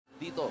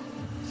dito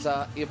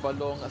sa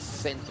Ibalong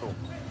Sentro.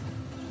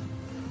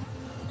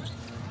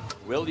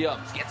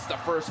 Williams gets the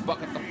first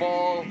bucket to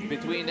fall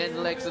between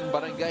Nlex and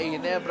Barangay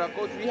Ginebra.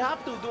 Coach, we have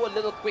to do a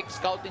little quick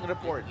scouting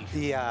report.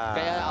 Yeah.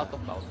 Kaya out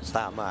of bounds.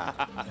 Tama.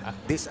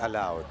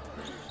 Disallowed.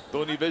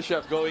 Tony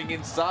Bishop going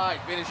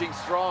inside, finishing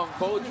strong.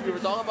 Coach, we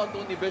were talking about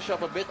Tony Bishop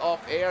a bit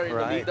off air in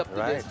the lead up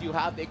to this. You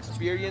have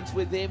experience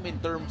with him in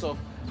terms of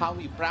how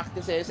he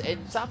practices.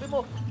 And sabi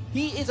mo,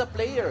 he is a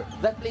player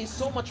that plays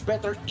so much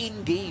better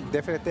in-game.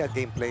 Definitely a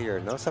game player,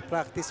 no? Sa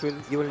practice,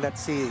 you will not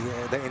see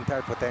the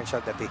entire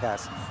potential that he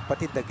has. But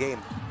in the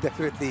game,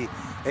 definitely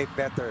a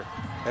better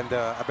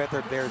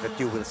player that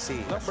you will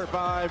see. Number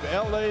 5,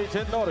 LA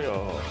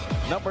Tenorio.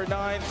 Number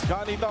 9,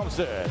 Scotty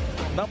Thompson.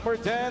 Number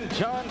 10,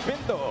 John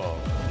Pinto.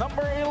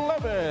 Number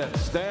 11,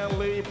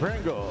 Stanley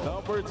Pringle.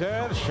 Number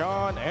 10,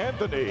 Sean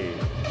Anthony.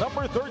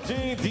 Number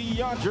 13,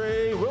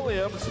 DeAndre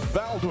Williams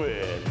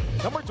Baldwin.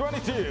 Number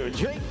 22,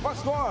 Jake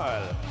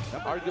Pascual.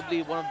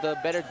 Arguably one of the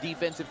better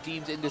defensive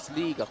teams in this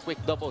league. A quick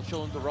double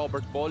shown to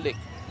Robert Bolick.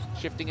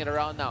 Shifting it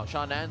around now.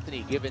 Sean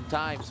Anthony given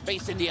time.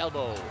 Space in the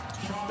elbow.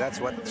 That's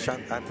what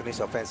Sean Anthony's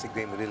offensive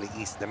game really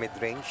is. The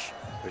mid-range,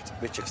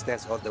 which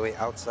extends all the way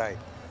outside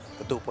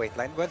the two-point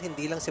line. Well,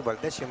 hindi lang si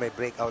Valdez yung may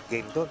breakout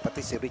game doon.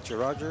 Pati si Richie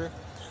Roger.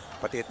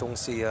 Pati itong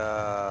si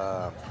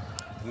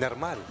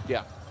Nermal.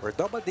 Yeah. We're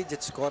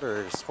double-digit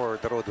scorers for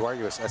the Road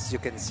Warriors. As you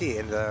can see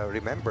and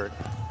remember,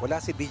 wala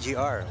si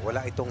BGR.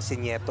 Wala itong si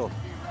Nieto.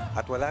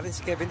 At wala rin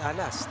si Kevin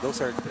Alas.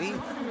 Those are three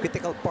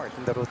critical parts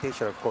in the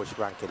rotation of Coach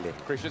Frankie Lim.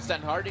 Christian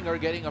Stan Hardinger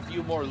getting a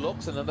few more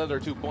looks and another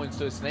 2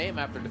 points to his name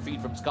after the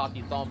feed from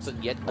Scotty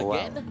Thompson yet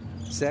again.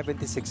 Wow.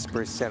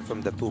 76% from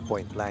the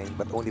two-point line,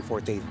 but only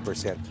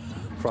 48%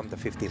 from the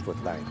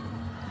 15-foot line.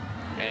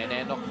 And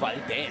Enoch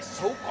Valdez,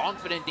 so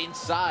confident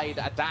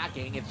inside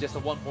attacking. It's just a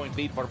 1-point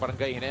lead for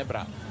Barangay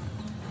Ginebra.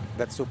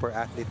 That's super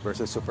athlete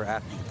versus super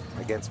athlete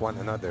against one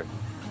another.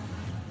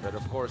 But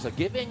of course,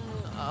 giving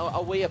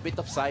away a bit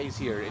of size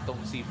here,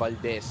 itong si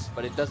Valdez,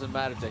 but it doesn't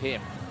matter to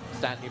him.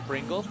 Stanley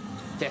Pringle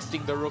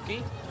testing the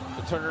rookie.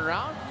 The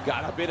turnaround,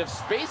 got a bit of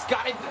space,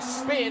 got it to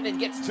spin and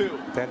gets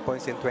 2. 10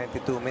 points in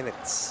 22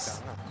 minutes.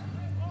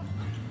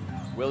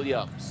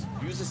 Williams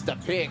uses the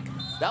pick.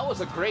 That was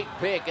a great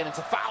pick, and it's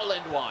a foul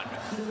and one.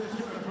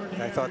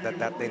 I thought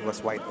that lane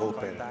was wide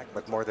open,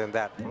 but more than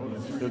that,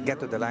 you'll get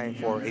to the line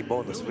for a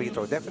bonus free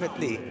throw.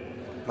 Definitely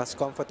mas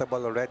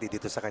comfortable already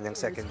dito sa kanyang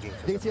second game.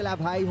 They still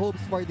have high hopes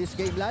for this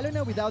game, lalo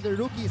na with how the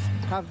rookies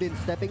have been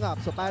stepping up.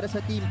 So para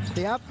sa team,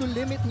 they have to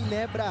limit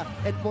Ginebra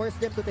and force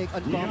them to take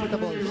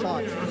uncomfortable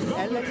shots.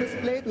 Nlex's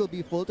plate will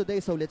be full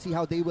today, so let's see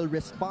how they will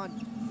respond.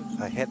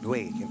 A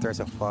headway in terms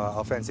of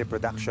offensive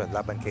production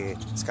laban kay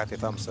Scotty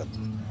Thompson.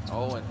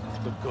 Oh, and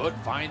the good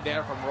find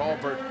there from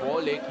Robert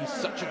Bolick. He's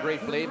such a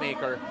great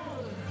playmaker.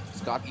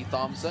 Scotty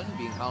Thompson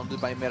being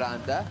hounded by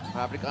Miranda.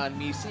 Maverick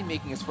Anmisi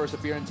making his first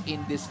appearance in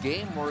this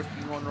game,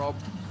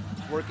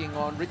 working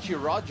on Richie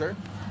Roger.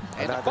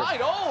 And the fight,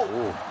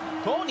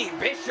 Tony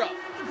Bishop.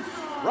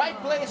 Right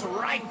place,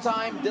 right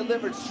time,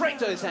 delivered straight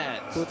to his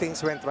hands. Two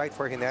things went right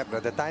for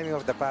Ginebra. The timing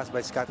of the pass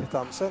by Scotty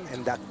Thompson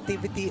and the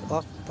activity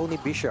of Tony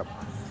Bishop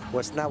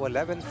was now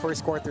 11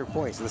 first quarter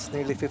points. That's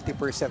nearly 50%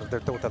 of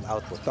their total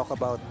output. Talk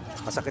about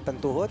masakit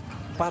ang tuhod,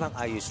 parang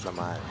ayos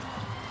naman.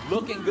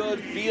 Looking good,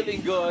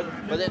 feeling good,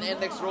 but then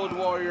Nlex Road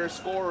Warriors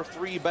score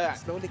 3 back.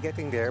 Slowly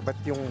getting there, but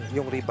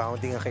yung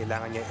rebounding ang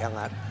kailangan niya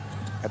iangat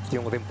at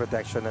yung rim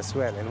protection as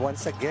well. And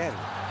once again,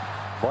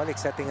 Bolick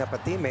setting up a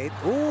teammate.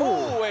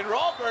 Ooh, and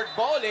Robert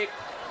Bolick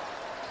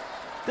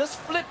just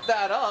flipped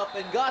that up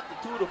and got the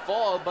 2 to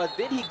fall, but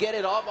did he get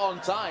it off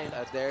on time?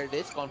 There it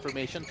is,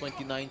 confirmation,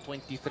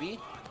 29-23.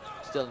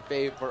 Still in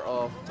favor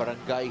of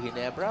Barangay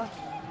Ginebra.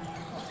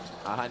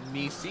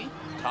 Ahanmisi,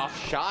 tough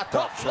shot.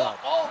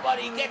 Oh, but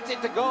he gets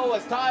it to go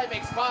as time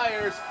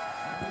expires.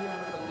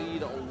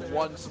 Lead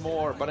once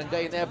more.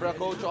 Barangay Ginebra,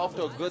 coach, off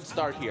to a good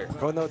start here.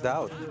 Oh, no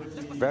doubt.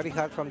 Very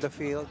hard from the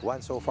field.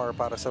 One so far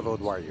para sa Road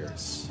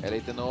Warriors. LA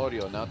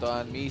Tenorio, now to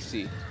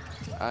Ahanmisi.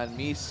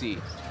 Ahanmisi,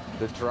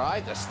 the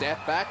drive, the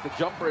step back, the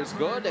jumper is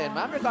good, and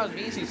Maverick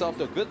Ahanmisi is off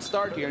to a good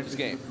start here in this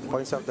game.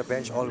 Points off the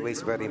bench,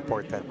 always very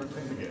important.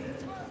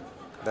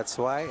 That's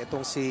why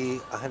itong si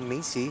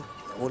Ahanmisi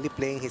only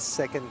playing his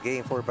second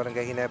game for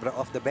Barangay Ginebra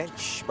off the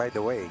bench, by the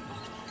way.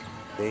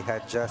 They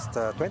had just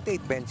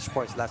 28 bench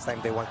points last time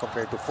they won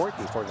compared to 40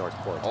 for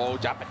Northport. Oh,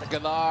 Japet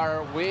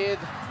Aguilar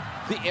with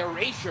the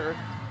erasure.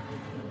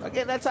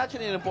 Again, that's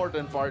actually an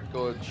important part,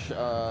 Coach,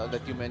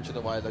 that you mentioned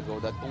a while ago,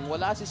 that kung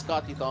wala si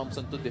Scotty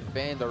Thompson to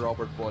defend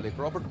Robert Bolick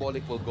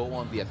will go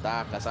on the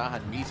attack as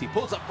Ahanmisi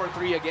pulls up for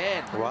 3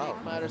 again. Wow.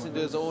 It matters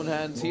into his own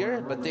hands here,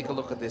 but take a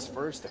look at this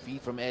first. The feed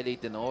from LA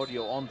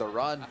Tenorio on the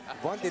run.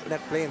 Von did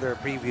not play in their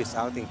previous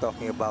outing,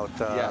 talking about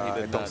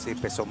itong si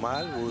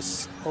Pesomal,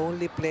 who's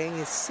only playing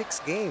his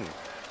 6th game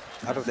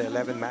out of the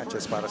 11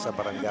 matches para sa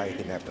Barangay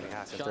Ginebra.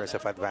 In terms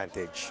of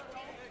advantage.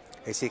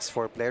 A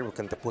 6'4" player who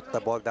can put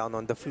the ball down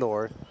on the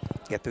floor,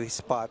 get to his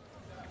spot.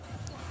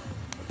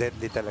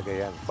 Deadly talaga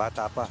yan.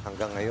 Bata pa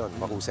hanggang ngayon,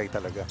 mahusay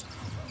talaga.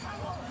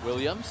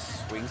 Williams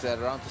swings that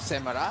around to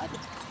Semarad.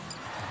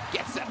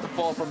 gets set to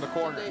fall from the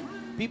corner.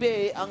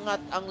 PBA, angat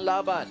ang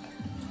laban.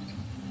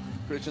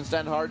 Christian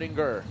Stan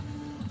Hardinger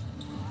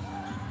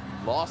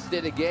lost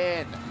it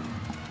again.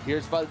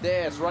 Here's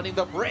Valdez running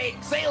the break,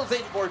 sails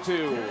in for 2.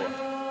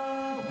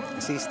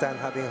 You see Stan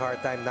having a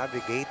hard time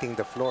navigating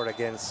the floor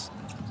against.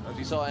 As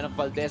we saw Enoch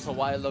Valdez a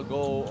while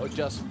ago,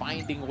 just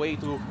finding a way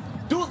to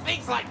do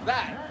things like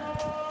that.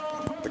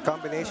 The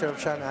combination of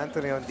Sean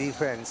Anthony on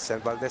defense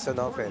and Valdez on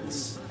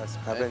offense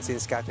haven't seen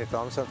Scotty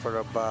Thompson for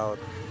about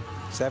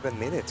 7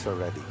 minutes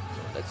already.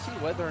 Let's see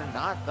whether or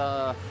not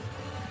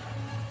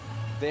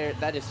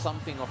that is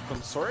something of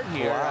concern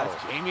here. Wow.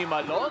 Jamie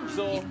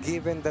Malonzo.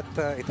 Given that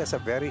it has a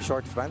very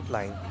short front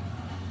line,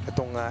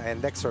 itong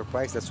Nlex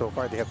surprise that so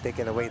far they have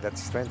taken away that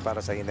strength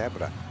para sa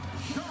Ginebra.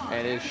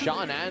 And it's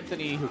Sean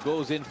Anthony who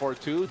goes in for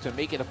 2 to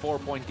make it a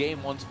 4-point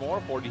game once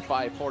more.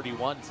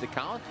 45-41 is the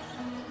count.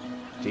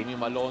 Jamie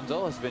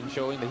Malonzo has been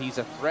showing that he's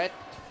a threat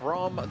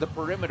from the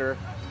perimeter.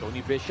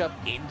 Tony Bishop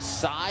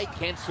inside,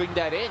 can't swing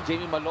that in.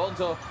 Jamie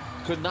Malonzo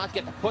could not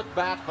get the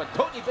putback, but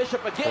Tony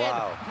Bishop again.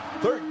 Wow.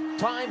 Third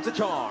time's a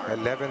charm.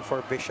 11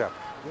 for Bishop.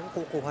 Yung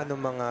kukuha ng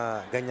mga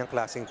ganyang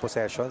klaseng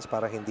possessions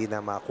para hindi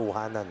na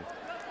makuhanan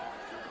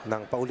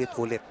ng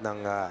paulit-ulit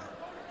ng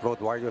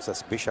Road Warriors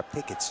as Bishop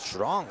take it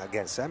strong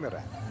against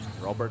Semirat.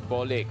 Robert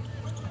Bolick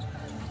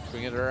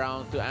swing it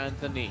around to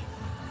Anthony.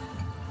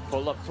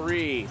 Pull up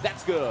 3.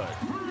 That's good.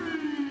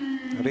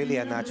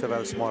 Really a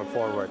natural small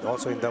forward.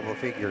 Also in double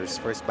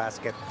figures. First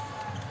basket.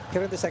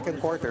 Here in the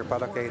second quarter,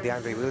 para kay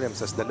DeAndre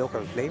Williams as the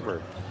local flavor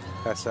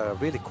has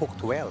really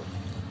cooked well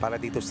para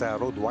dito sa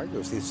Road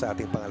Warriors dito sa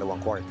ating pangalawang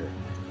quarter.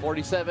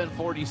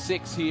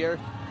 47-46 here.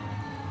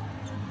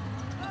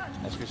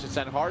 That's Christian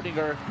Stan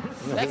Hardinger.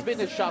 That's been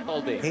his shot all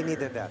day. He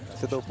needed that.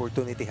 So the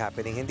opportunity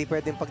happening. Hindi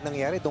pwedeng pag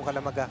nangyari, doon ka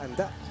na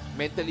maghahanda.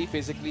 Mentally,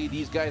 physically,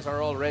 these guys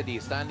are all ready.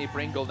 Stanley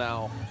Pringle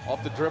now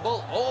off the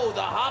dribble. Oh,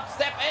 the hop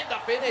step and the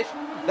finish.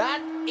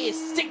 That is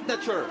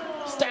signature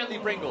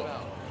Stanley Pringle.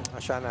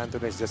 Sean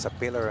Anthony is just a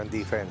pillar on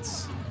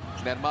defense.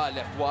 Nermal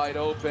left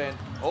wide open.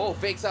 Oh,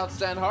 fakes out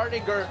Stan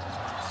Hardinger.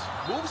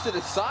 Moves to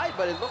the side,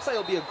 but it looks like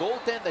it'll be a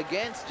goaltend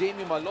against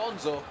Jamie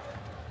Malonzo.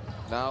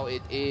 Now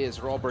it is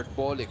Robert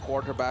Bolick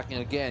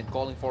quarterbacking again,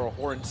 calling for a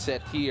horn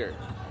set here.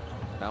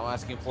 Now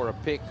asking for a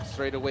pick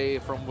straight away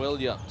from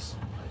Williams.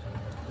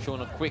 Showing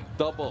a quick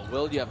double.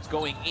 Williams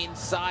going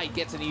inside,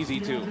 gets an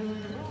easy 2.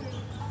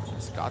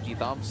 Scotty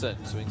Thompson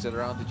swings it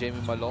around to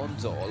Jamie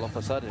Malonzo. All of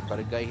a sudden,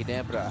 Barangay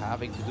Ginebra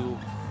having to do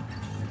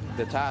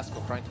the task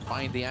of trying to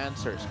find the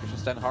answers. Christian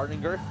Stan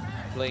Hardinger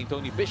playing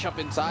Tony Bishop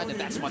inside, and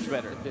that's much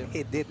better.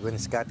 He did when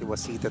Scotty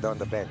was seated on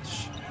the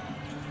bench.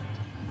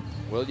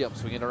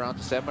 Williams swinging around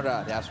to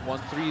Semirat. He has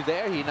 1-3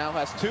 there. He now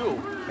has 2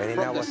 and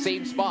from the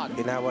same spot.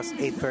 He now has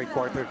 8 third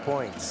quarter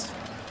points.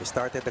 He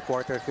started the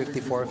quarter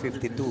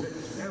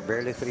 54-52.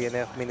 Barely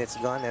 3.5 minutes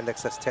gone.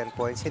 Nlex has 10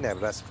 points.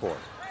 Ginebra has 4.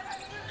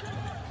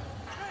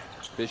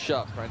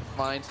 Bishop trying to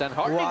find Stan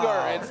Hardinger.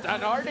 Wow. And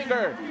Stan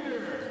Hardinger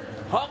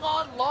hung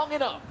on long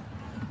enough.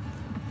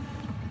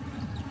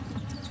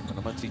 Ito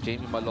naman si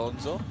Jamie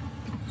Malonzo.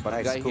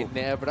 Barangay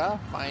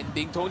Ginebra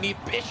finding Tony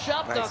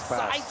Bishop. Nice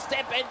the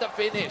sidestep and the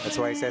finish. That's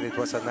why I said it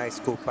was a nice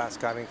scoop pass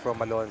coming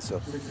from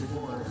Malonzo.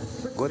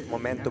 Good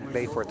momentum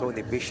play for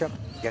Tony Bishop,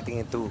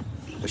 getting into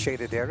the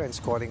shaded area and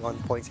scoring on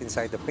points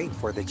inside the paint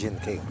for the Gin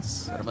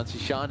Kings. Ito naman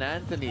si Sean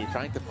Anthony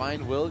trying to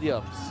find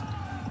Williams.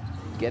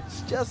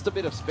 Gets just a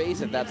bit of space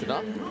and that's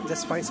enough.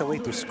 Just finds a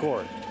way to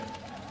score.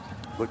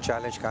 Good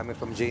challenge coming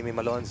from Jamie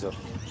Malonzo.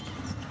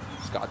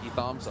 Scotty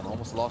Thompson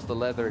almost lost the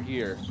leather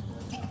here.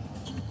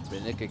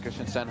 Binick and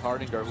Christian Stan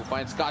Hardinger who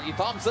finds Scotty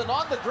Thompson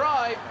on the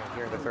drive.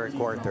 Here in the third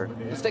quarter.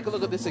 Let's take a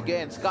look at this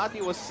again.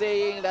 Scotty was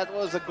saying that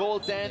was a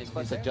goaltend.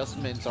 These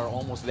adjustments are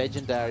almost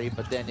legendary,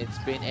 but then it's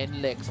been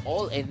Nlex,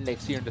 all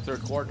Nlex here in the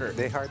third quarter.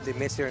 They hardly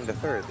miss here in the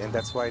third, and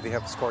that's why they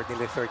have scored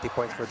nearly 30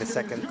 points for the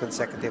second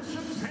consecutive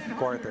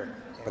quarter.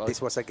 But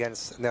this was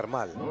against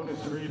Nermal.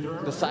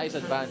 The size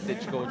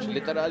advantage, coach.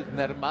 Literal,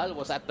 Nermal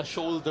was at the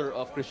shoulder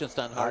of Christian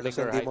Stan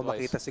Hardinger. Hindi mo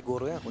makita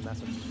siguro yan kung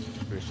nasa.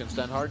 Christian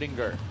Stan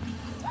Hardinger.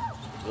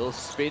 Little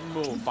spin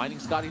move, finding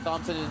Scotty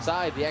Thompson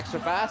inside. The extra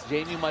pass,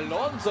 Jamie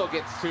Malonzo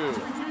gets 2.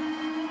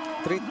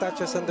 3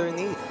 touches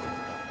underneath.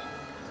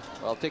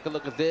 Well, take a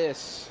look at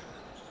this.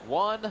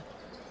 1,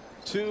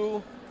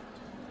 2,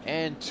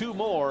 and 2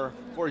 more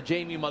for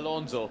Jamie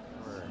Malonzo.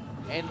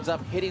 Ends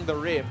up hitting the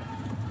rim.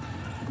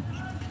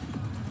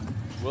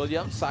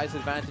 Williams, size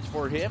advantage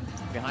for him.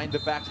 Behind the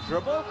back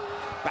dribble.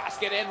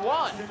 Basket and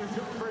 1.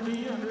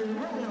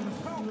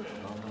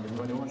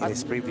 In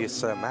his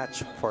previous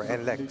match for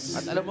Nlex.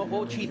 At alam mo,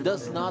 coach, he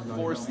does not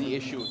force the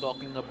issue.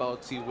 Talking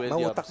about si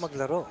Williams. Mautak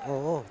maglaro.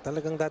 Oo,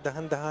 talagang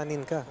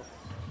dadahan-dahanin ka.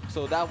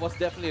 So that was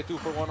definitely a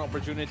 2-for-1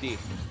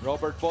 opportunity.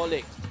 Robert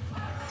Bolick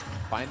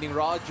finding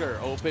Roger.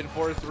 Open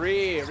for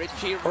 3.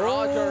 Richie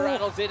Roger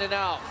rattles in and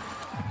out.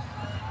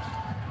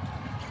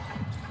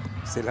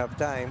 Still have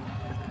time.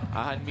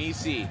 Ahan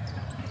Misi.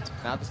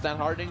 Now to Stan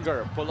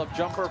Hardinger. Pull-up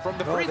jumper from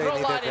the free throw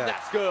line, and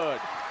that's good.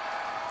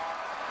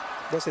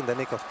 Just in the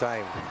nick of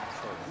time.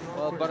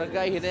 Well,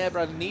 Barangay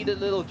Ginebra needed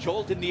a little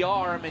jolt in the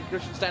arm, and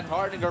Christian Stan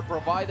Hardinger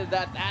provided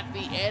that at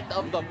the end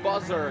of the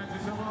buzzer.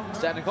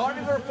 Stan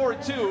Hardinger for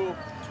 2.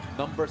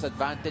 Numbers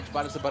advantage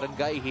para sa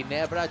Barangay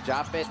Ginebra.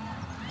 Japet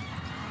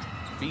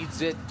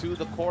feeds it to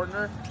the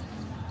corner.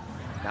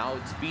 Now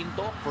it's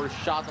Pinto, first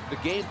shot of the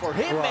game for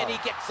him, wow. And he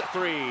gets a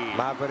 3.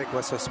 Maverick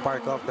was a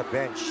spark off the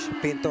bench.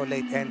 Pinto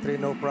late entry,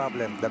 no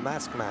problem. The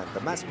mask man,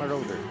 the mask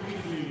marauder,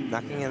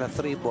 knocking in a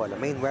 3 ball, a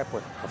main weapon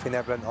of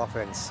Ginebran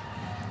offense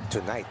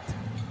tonight.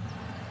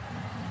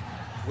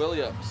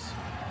 Williams,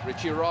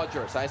 Richie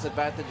Rogers, size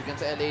advantage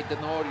against LA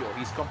Tenorio.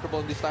 He's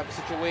comfortable in these type of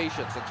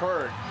situations. A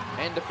turn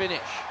and the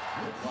finish.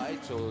 Right,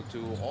 so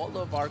to all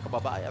of our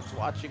kababayans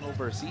watching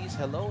overseas,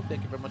 hello,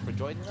 thank you very much for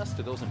joining us.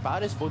 To those in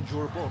Paris,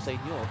 bonjour po sa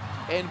inyo.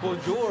 And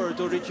bonjour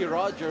to Richie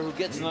Roger, who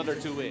gets another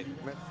 2 in.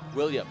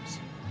 Williams.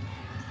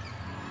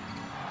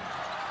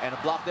 And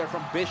a block there from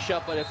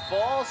Bishop, but it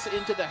falls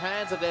into the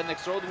hands of the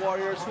Nlex Road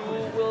Warriors,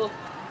 who will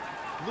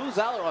lose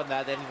out on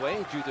that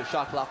anyway due to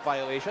shot clock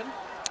violation.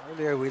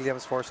 Earlier,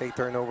 Williams forced a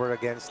turnover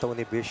against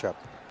Tony Bishop.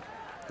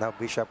 Now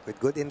Bishop with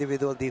good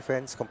individual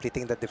defense,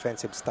 completing the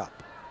defensive stop.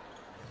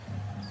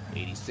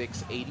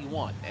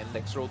 86-81.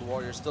 Nlex Road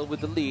Warriors still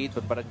with the lead,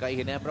 but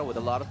Barangay Ginebra with a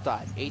lot of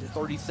time.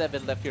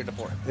 8:37 left here in the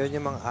fourth. Yan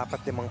yung mga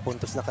 4-5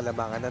 puntos na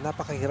kalamangan na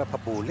napakahirap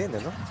habulin,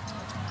 ano?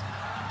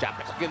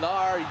 Japet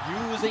Aguilar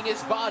using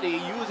his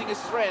body, using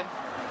his strength.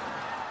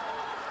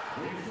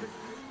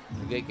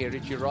 Bigay kay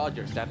Richie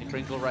Rogers, standing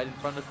Pringle right in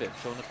front of him,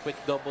 showing a quick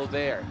double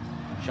there.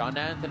 Sean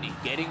Anthony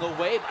getting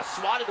away, but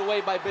swatted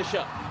away by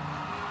Bishop.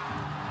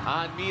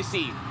 And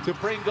Misi to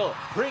Pringle.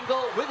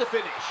 Pringle with the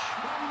finish.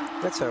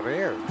 That's a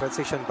rare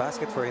transition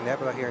basket for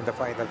Ginebra here in the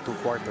final 2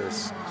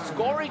 quarters.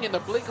 Scoring in the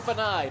blink of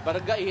an eye.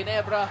 Barangay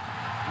Ginebra.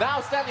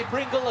 Now Stanley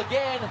Pringle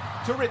again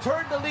to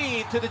return the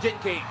lead to the Gin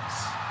Kings.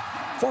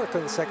 4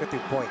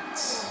 consecutive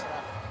points.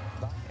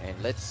 And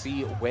let's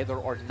see whether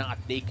or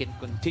not they can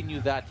continue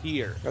that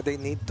here. They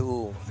need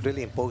to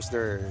really impose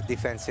their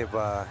defensive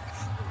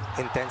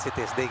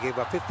intensities. They gave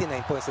up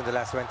 59 points in the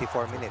last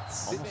 24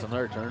 minutes. Almost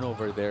another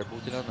turnover there.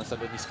 Buti lang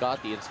nasalo ni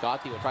Scotty. And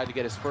Scotty will try to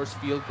get his first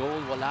field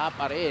goal. Wala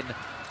pa rin.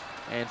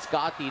 And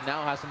Scotty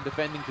now has some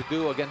defending to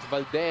do against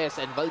Valdez.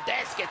 And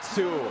Valdez gets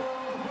 2.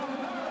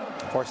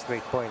 4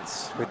 straight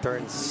points.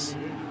 Returns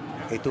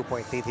a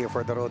 2-point lead here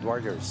for the Road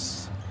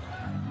Warriors.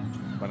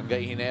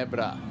 Barangay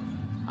Ginebra.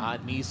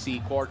 Anmisi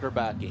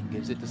quarterbacking.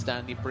 Gives it to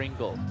Stanley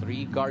Pringle.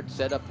 3-guard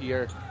setup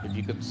here if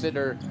you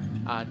consider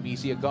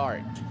Anmisi a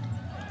guard.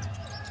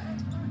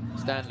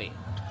 Stanley.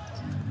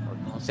 Or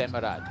no,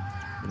 Semerad.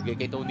 Binigay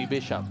kay Tony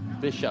Bishop.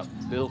 Bishop.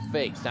 Little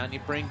fake. Stanley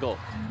Pringle.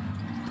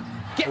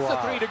 Gets the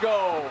 3 to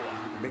go.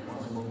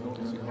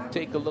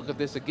 Take a look at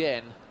this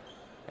again.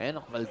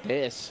 And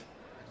Valdez.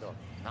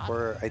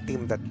 For a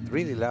team that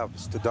really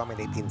loves to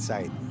dominate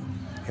inside.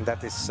 And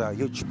that is a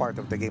huge part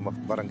of the game of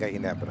Barangay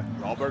Ginebra.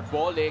 Robert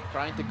Bolick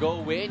trying to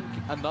go in.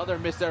 Another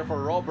miss there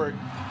for Robert.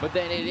 But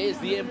then it is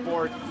the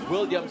import.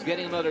 Williams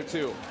getting another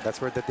 2. That's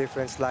where the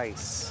difference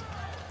lies.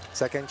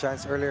 Second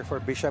chance earlier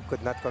for Bishop,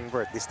 could not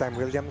convert. This time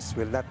Williams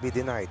will not be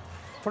denied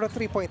for a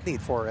 3-point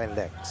lead for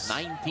Nlex.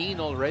 19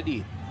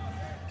 already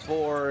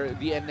for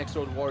the Nlex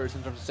Road Warriors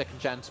in terms of second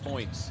chance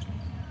points.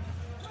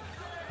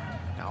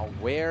 Now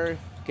where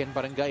can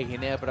Barangay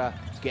Ginebra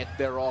get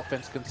their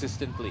offense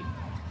consistently?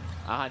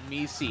 Ahan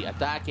Misi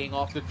attacking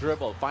off the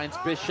dribble, finds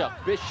Bishop.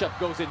 Bishop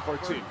goes in for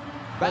 2.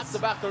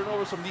 Back-to-back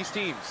turnovers from these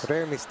teams.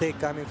 Rare mistake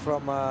coming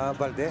from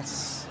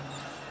Valdez.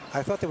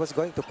 I thought he was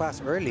going to pass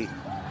early.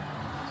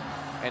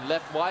 And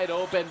left wide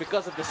open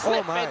because of the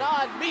slip. And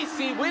Ahan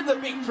Misi with the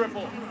big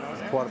triple.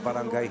 For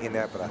Barangay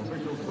Ginebra.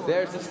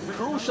 There's this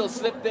crucial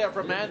slip there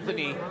from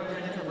Anthony.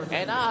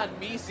 And Ahan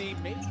Misi.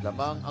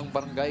 Lamang ang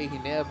Barangay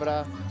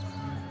Ginebra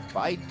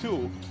by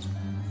 2.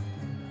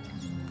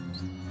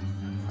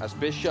 As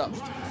Bishop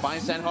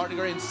finds Stan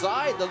Hardinger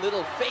inside, the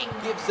little fake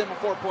gives them a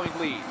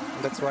 4-point lead.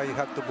 That's why you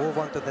have to move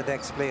on to the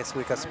next play as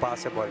quick as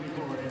possible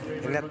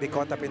and not be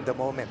caught up in the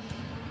moment.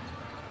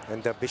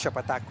 And the Bishop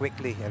attack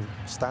quickly, and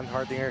Stan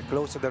Hardinger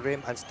close to the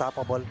rim,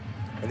 unstoppable,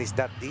 and he's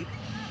that deep.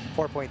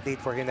 4-point lead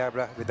for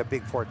Ginebra with a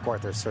big fourth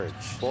quarter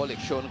surge. Bolick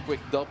showing a quick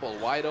double,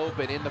 wide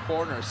open in the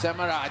corner.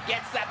 Semara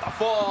gets that to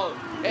fall,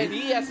 and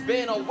he has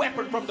been a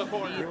weapon from the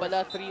corner.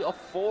 Pala 3 of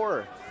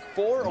 4.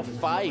 4 of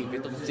 5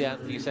 itong si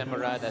Anthony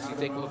Semerad. As you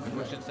take a look at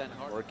Christian Stan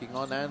working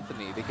on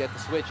Anthony. They get the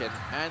switch, and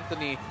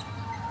Anthony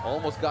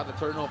almost got the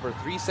turnover.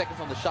 3 seconds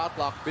on the shot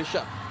clock.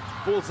 Bishop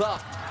pulls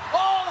up.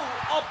 Oh,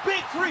 a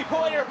big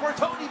 3-pointer for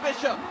Tony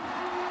Bishop.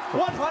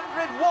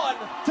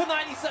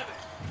 101-97.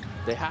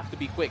 They have to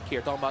be quick here.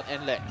 Talking about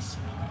Nlex.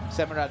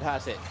 Semerad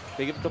has it.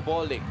 They give it to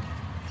Bolick.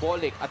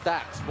 Bolick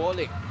attacks.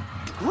 Bolick.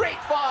 Great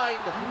find.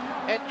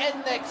 And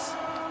Nlex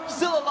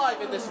still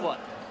alive in this one.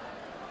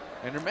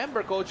 And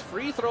remember, Coach,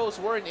 free throws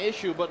were an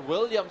issue, but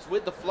Williams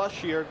with the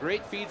flush here.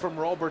 Great feed from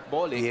Robert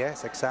Bolick.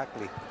 Yes,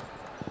 exactly.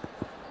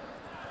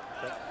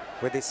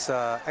 With his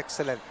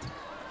excellent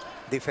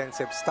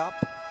defensive stop.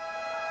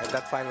 And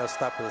that final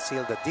stop will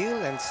seal the deal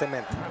and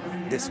cement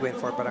this win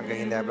for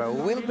Barangay Ginebra,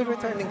 who will be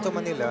returning to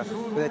Manila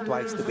with a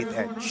twice-to-beat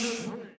edge.